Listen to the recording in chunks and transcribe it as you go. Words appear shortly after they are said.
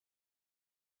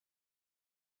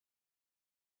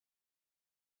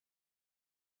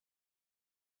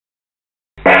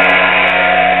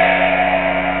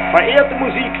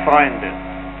Musikfreunde,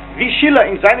 wie Schiller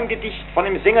in seinem Gedicht von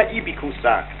dem Sänger Ibikus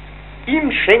sagt, ihm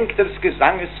schenkt des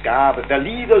Gesanges Gabe, der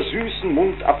Lieder süßen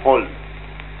Mund Apoll.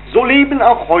 So leben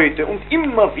auch heute und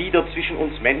immer wieder zwischen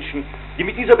uns Menschen, die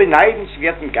mit dieser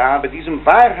beneidenswerten Gabe, diesem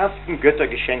wahrhaften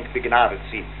Göttergeschenk begnadet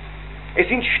sind. Es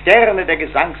sind Sterne der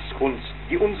Gesangskunst,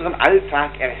 die unseren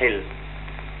Alltag erhellen.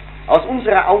 Aus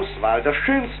unserer Auswahl der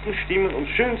schönsten Stimmen und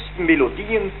schönsten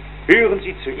Melodien hören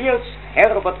Sie zuerst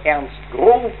Herbert Ernst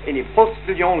Gros in dem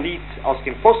Postillon-Lied aus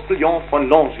dem Postillon von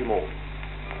Longjumeau.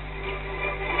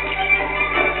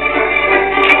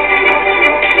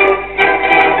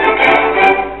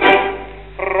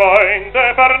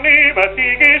 Freunde, vernehmet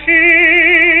die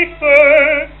Geschichte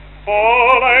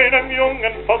von einem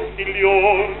jungen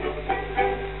Postillon.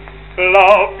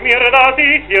 Glaubt mir, dass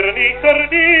ich hier nicht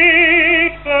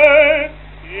verdichte,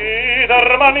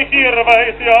 jedermann hier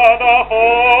weiß ja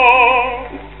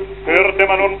davon. Hörte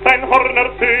man uns ein Horn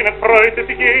ertönen, freute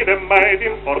sich jede Maid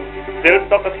im Ort,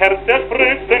 selbst auch das Herz der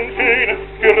sprödsten Schönen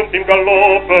stürmt im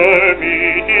Galoppe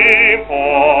mit ihm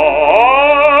fort.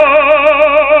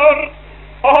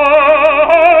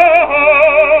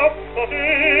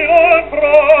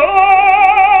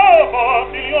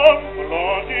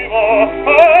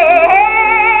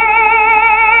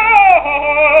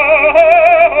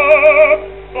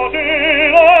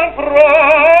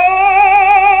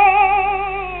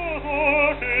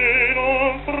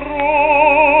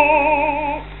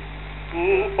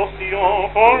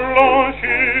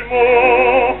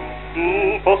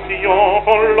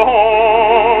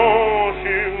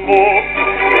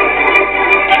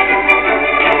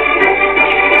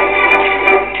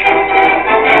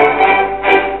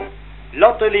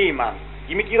 Lotte Lehmann,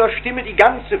 die mit ihrer Stimme die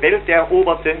ganze Welt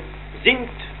eroberte, singt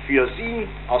für Sie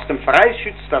aus dem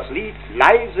Freischütz das Lied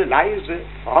Leise, leise,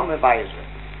 fromme Weise.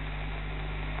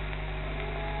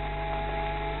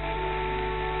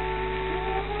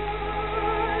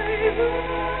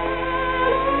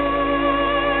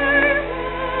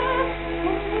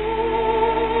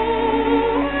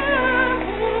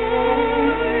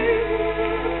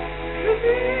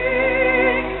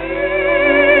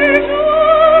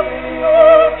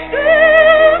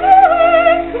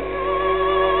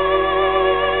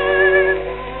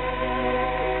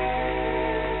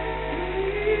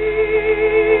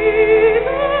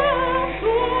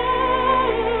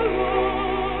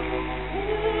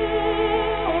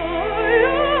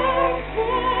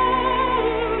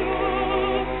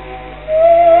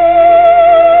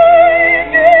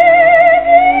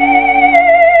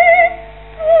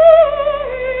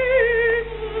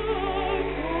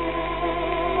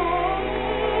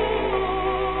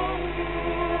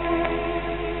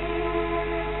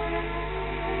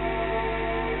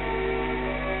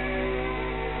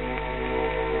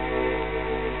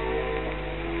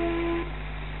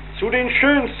 Zu den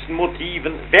schönsten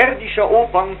Motiven verdischer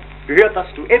Opern gehört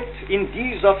das Duett in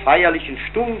dieser feierlichen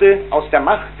Stunde aus der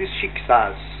Macht des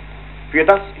Schicksals, für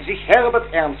das sich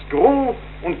Herbert Ernst Gros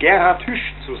und Gerhard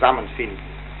Hüsch zusammenfinden.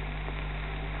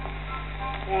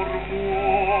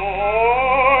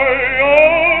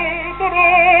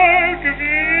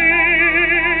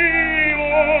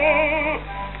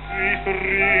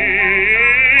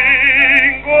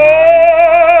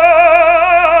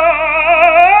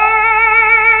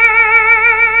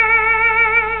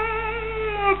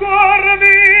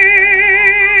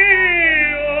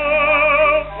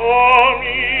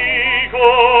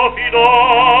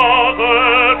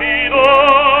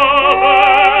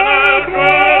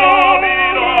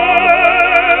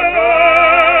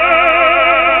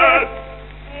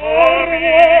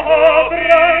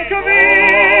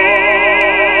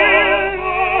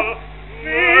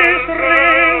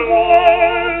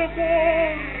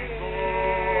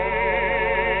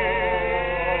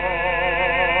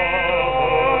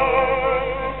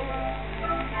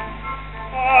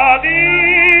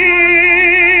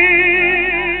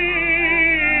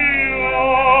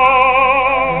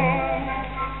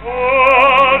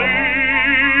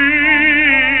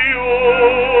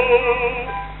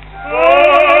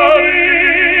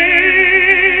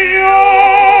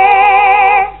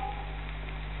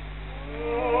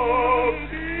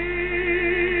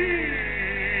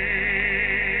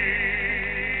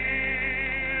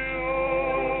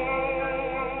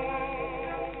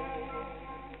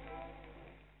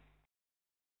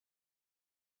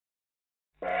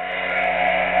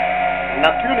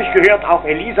 Natürlich gehört auch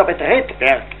Elisabeth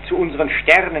Redberg zu unseren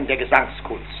Sternen der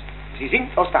Gesangskunst. Sie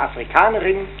singt aus der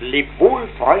Afrikanerin Leb wohl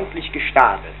freundlich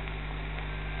Gestade.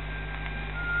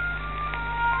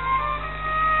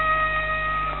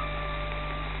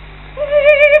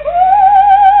 Leb wohl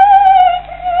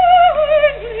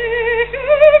freundlich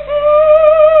Gestade.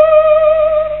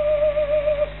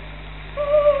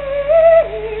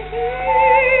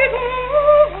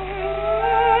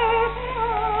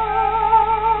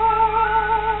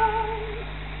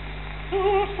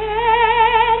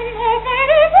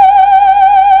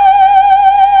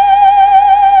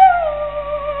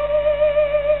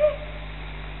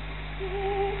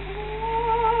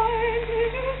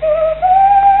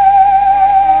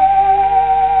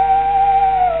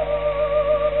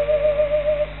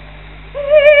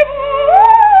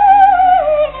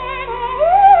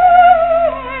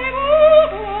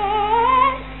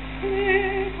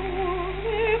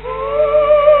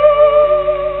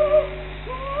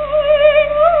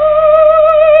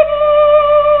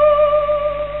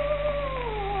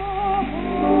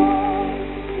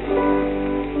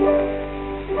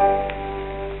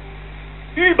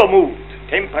 Übermut,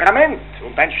 Temperament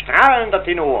und ein strahlender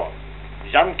Tenor.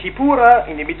 Gian Kipura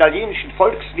in dem italienischen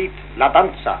Volkslied La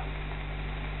Danza.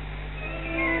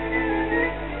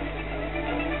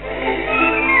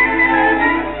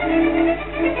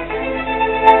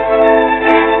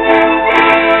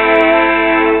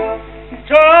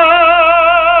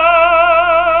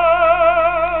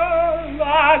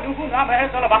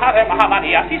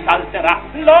 Mahamania si salterà,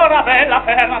 l'ora bella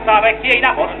per danzare, chi in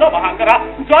amor non mancherà.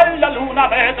 Già la luna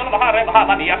mezzo al mare,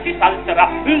 Mahamania si salterà,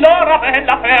 l'ora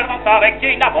bella per danzare,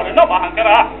 chi in amor non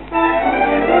mancherà.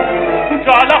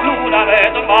 Già la luna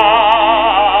mezzo al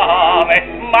mare,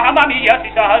 mamma mia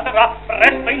si salterà,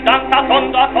 presto in danza a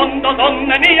fondo,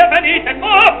 donne mie venite tu.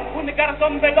 Un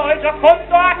garzon veloce a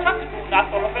fondo a ciascuna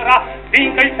sorberà,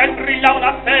 finché il ciel brilla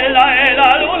una stella e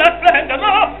la luna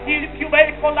splenderà. Il più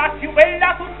bel con la più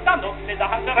bella tutta notte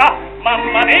danzerà.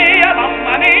 Mamma mia, la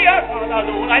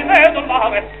luna in mezzo al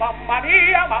mare. Mamma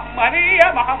mia,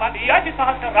 si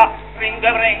salterà.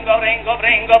 Ringo, bringo, bringo,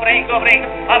 bringo, bringo, bringo.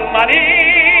 Mamma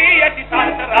mia, si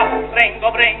salterà.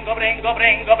 Ringo, bringo, bringo,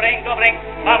 bringo, bringo, bringo.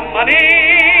 Mamma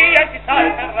mia, si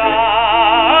salterà.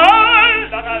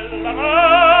 La la la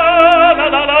la la la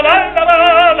la la la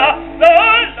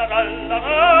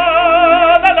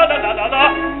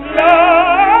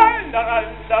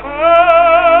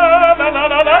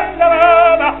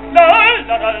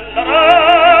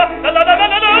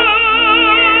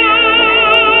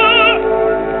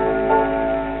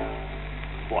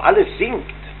Wo alles singt,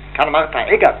 kann Martha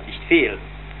Eggert nicht fehlen.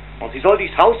 Und sie soll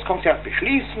dies Hauskonzert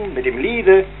beschließen mit dem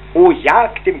Liede O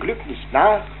jagt dem Glück nicht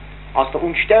nach aus der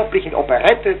unsterblichen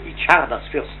Operette Die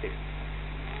Czardas-Fürstin.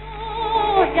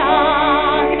 O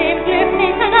jagt dem Glück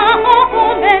nicht nach auf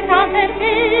unbekannten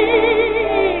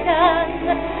Wegen,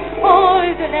 o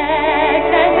du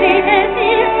lächelst